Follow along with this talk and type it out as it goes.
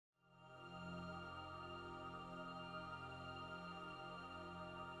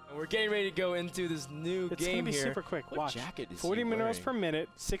We're getting ready to go into this new it's game gonna be here. super quick. What Watch. jacket is 40 he minerals wearing? per minute,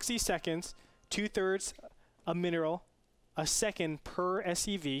 60 seconds, 2/3 a mineral, a second per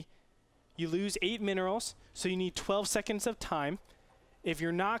SEV. You lose 8 minerals, so you need 12 seconds of time. If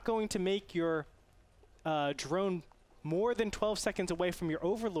you're not going to make your drone more than 12 seconds away from your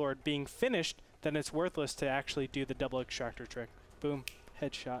overlord being finished, then it's worthless to actually do the double extractor trick. Boom,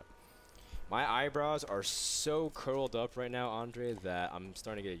 headshot. My eyebrows are so curled up right now, Andre, that I'm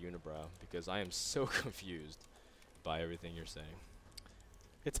starting to get a unibrow because I am so confused by everything you're saying.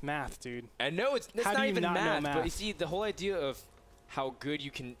 It's math, dude. And no, it's How not do you even not know math, math? but you see, the whole idea of how good you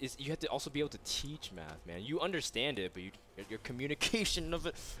can is you have to also be able to teach math, man. You understand it, but your communication of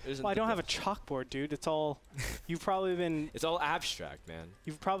it isn't. Well, I don't have a chalkboard, dude. It's all you've probably been. It's all abstract, man.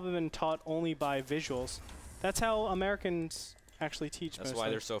 You've probably been taught only by visuals. That's how Americans actually teach. That's why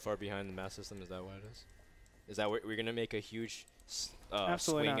they're so far behind the math system. Is that what it is? Is that we're gonna make a huge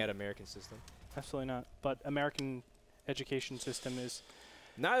swing not. at American system? Absolutely not. But American education system is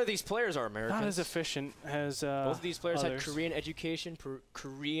neither of these players are Americans. not as efficient as both of these players others. had Korean education,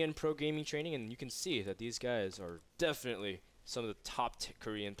 Korean pro gaming training, and you can see that these guys are definitely some of the top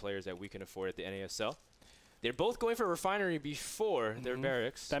Korean players that we can afford at the NASL. They're both going for refinery before their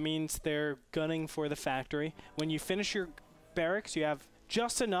barracks. That means they're gunning for the factory. When you finish your barracks, you have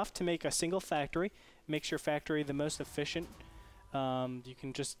just enough to make a single factory. Makes your factory the most efficient. You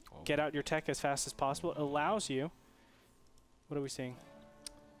can just get out your tech as fast as possible. It allows you. What are we seeing?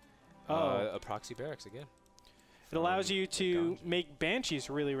 A proxy barracks again. It allows you to make banshees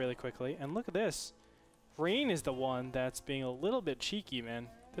really, really quickly. And look at this. Rain is the one that's being a little bit cheeky, man.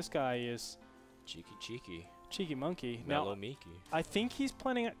 This guy is cheeky. Cheeky monkey. Mellow Now, Miki. I think he's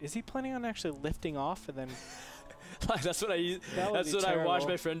planning. Is he planning on actually lifting off and then? Like, that's what I. That's what I watched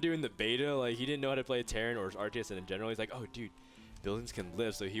my friend do in the beta. Like, he didn't know how to play Terran or RTS in general. He's like, oh, dude, buildings can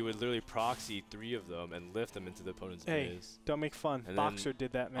lift. So he would literally proxy 3 of them and lift them into the opponent's base. Don't make fun. And Boxer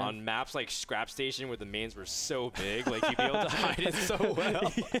did that, man. On maps like Scrap Station, where the mains were so big, like he'd be able to hide it so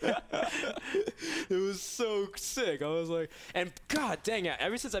well. It was so sick. I was like, and god dang it!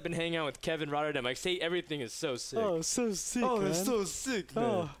 Ever since I've been hanging out with Kevin Rotterdam, I say everything is so sick. Oh, so sick, oh, man. it's so sick, man.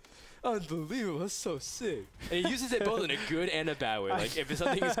 Oh. Unbelievable, it's so sick. And he uses it both in a good and a bad way. Like, if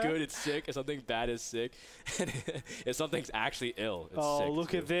something is good, it's sick. If something bad is sick. And if something's actually ill, it's sick. Oh,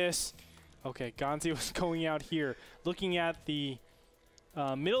 look at this. Okay, Ganzi was going out here, looking at the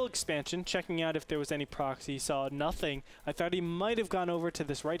middle expansion, checking out if there was any proxy. He saw nothing. I thought he might have gone over to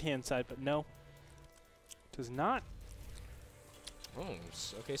this right-hand side, but no. Does not. Oh,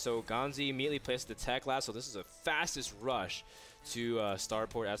 okay, so Ganzi immediately placed the tech lab, so this is the fastest rush to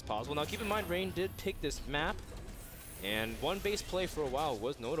Starport as possible. Now, keep in mind, Rain did pick this map, and one base play for a while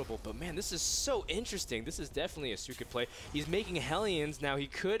was notable, but man, this is so interesting. This is definitely a Suika play. He's making Hellions. Now, he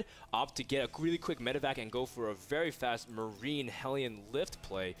could opt to get a really quick medevac and go for a very fast Marine Hellion lift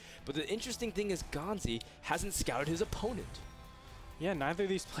play, but the interesting thing is Ganzi hasn't scouted his opponent. Yeah, neither of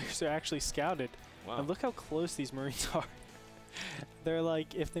these players are actually scouted. Wow. And look how close these Marines are. They're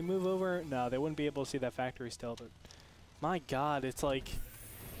like, if they move over, no, they wouldn't be able to see that factory still, but my god, it's like,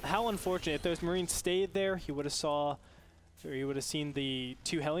 how unfortunate. If those Marines stayed there, he would have seen the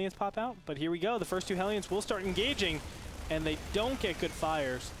 2 Hellions pop out. But here we go. The first 2 Hellions will start engaging, and they don't get good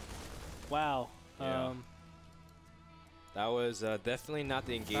fires. Wow. Yeah. That was definitely not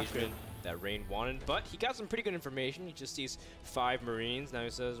the engagement that Rain wanted, but he got some pretty good information. He just sees 5 Marines. Now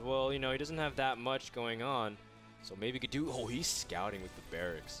he says, well, you know, he doesn't have that much going on, so maybe he could do. Oh, he's scouting with the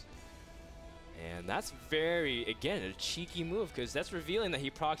barracks. And that's very, again, a cheeky move, because that's revealing that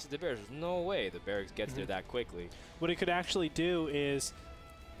he proxied the barracks. There's no way the barracks gets there that quickly. What he could actually do is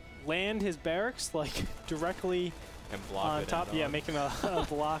land his barracks, like, directly and block on it top. Yeah, make him a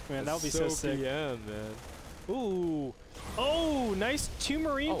block, man. That would be so sick. PM, man. Ooh. Oh, nice 2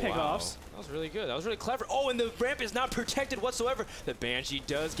 Marine pickoffs. Wow. That was really good. That was really clever. Oh, and the ramp is not protected whatsoever. The Banshee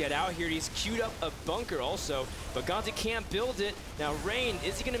does get out here. He's queued up a bunker also, but Ganzi can't build it. Now, Rain,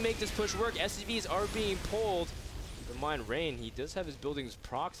 is he going to make this push work? SCVs are being pulled. Keep in mind, Rain, he does have his buildings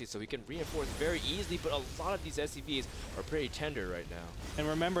proxy, so he can reinforce very easily, but a lot of these SCVs are pretty tender right now. And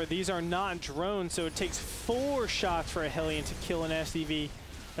remember, these are not drones, so it takes 4 shots for a Hellion to kill an SCV.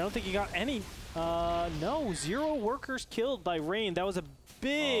 I don't think he got any. No, 0 workers killed by Rain. That was a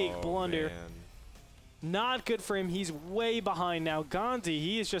big blunder. Man. Not good for him. He's way behind now. Ganzi,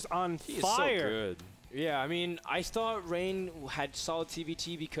 he is just on fire. Is so good. Yeah, I mean, I thought Rain had solid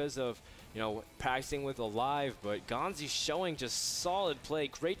TVT because of, you know, practicing with Alive, but Ganzi's showing just solid play,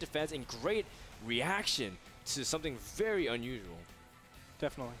 great defense, and great reaction to something very unusual.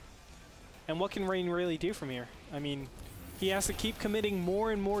 Definitely. And what can Rain really do from here? I mean, he has to keep committing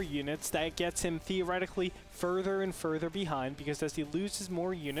more and more units. That gets him theoretically further and further behind, because as he loses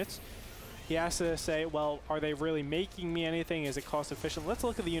more units, he has to say, well, are they really making me anything? Is it cost efficient? Let's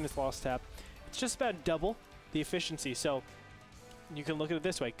look at the units lost tab. It's just about double the efficiency. So you can look at it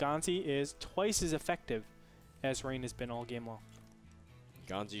this way. Ganzi is twice as effective as Rain has been all game long.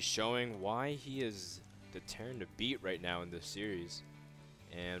 Ganzi showing why he is the Terran to beat right now in this series.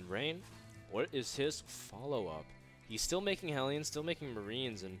 And Rain, what is his follow-up? He's still making Hellions, still making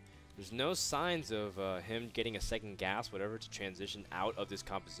Marines, and there's no signs of him getting a second gas, whatever, to transition out of this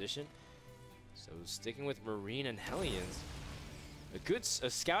composition. So sticking with Marine and Hellions. A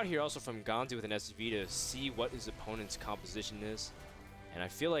scout here also from Ganzi with an SCV to see what his opponent's composition is. And I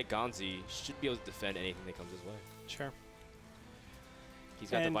feel like Ganzi should be able to defend anything that comes his way. Sure. He's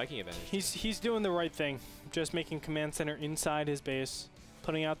got the Viking advantage. He's doing the right thing. Just making command center inside his base,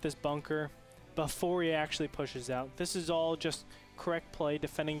 putting out this bunker before he actually pushes out. This is all just correct play,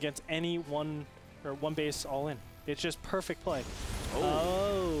 defending against any one base all in. It's just perfect play.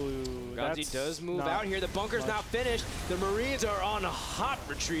 Oh, Ganzi does move out here. The bunker's not finished. The Marines are on a hot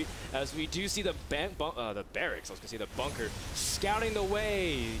retreat as we do see the barracks, I was going to say the bunker, scouting the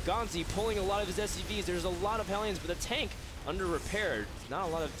way. Ganzi pulling a lot of his SCVs. There's a lot of Hellions, but the tank under repair. Not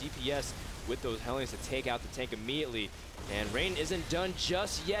a lot of DPS with those Hellions to take out the tank immediately. And Rain isn't done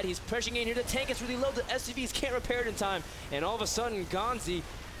just yet. He's pushing in here. The tank is really low. The SCVs can't repair it in time. And all of a sudden, Ganzi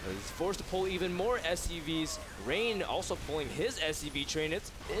is forced to pull even more SCVs. Rain also pulling his SCV train.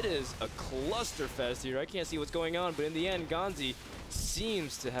 It is a clusterfest here. I can't see what's going on, but in the end, Ganzi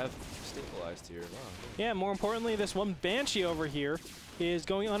seems to have stabilized here. Wow. Yeah, more importantly, this one Banshee over here is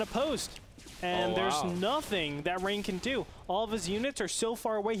going unopposed. And there's nothing that Rain can do. All of his units are so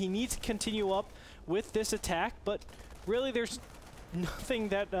far away. He needs to continue up with this attack, but really there's nothing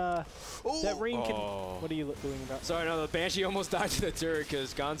that that Rain can. What are you doing about? Sorry, no, the Banshee almost died to the turret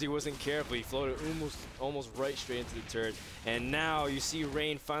because Ganzi wasn't careful. He floated almost right straight into the turret. And now you see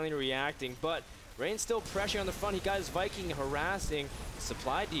Rain finally reacting, but Rain's still pressuring on the front. He got his Viking harassing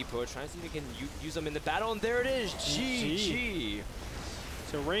supply depot, trying to see if he can use them in the battle, and there it is. GG.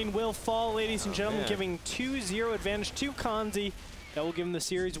 So Rain will fall, ladies and gentlemen, giving 2-0 advantage to Ganzi. That will give him the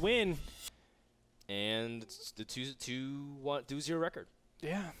series win. And it's the 2-0 record.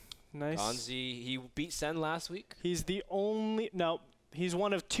 Yeah, nice. Ganzi, he beat Sen last week. He's the only, he's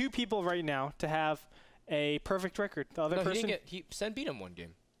one of two people right now to have a perfect record. The other person, Sen beat him one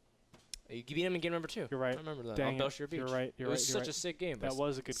game. You beat him in game number 2. You're right. I remember that. Dang on Belshire Beach. You're right. It was such a sick game. That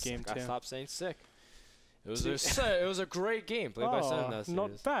was a good game too. I stopped saying sick. It was a great game played by Sen.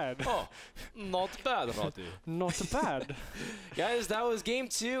 Not bad. Oh, not bad, Roddy. Not bad. Guys, that was game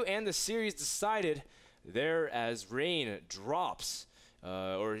 2, and the series decided there as Rain drops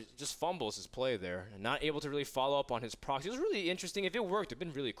or just fumbles his play there, and not able to really follow up on his proxy. It was really interesting. If it worked, it'd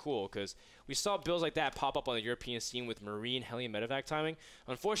been really cool because we saw builds like that pop up on the European scene with Marine, Hellion, Medevac timing.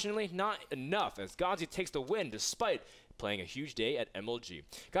 Unfortunately, not enough as Ganzi takes the win despite playing a huge day at MLG.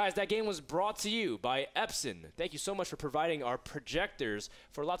 Guys, that game was brought to you by Epson. Thank you so much for providing our projectors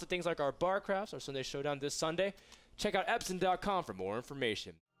for lots of things like our bar crafts, our Sunday Showdown this Sunday. Check out Epson.com for more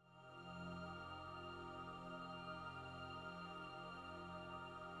information.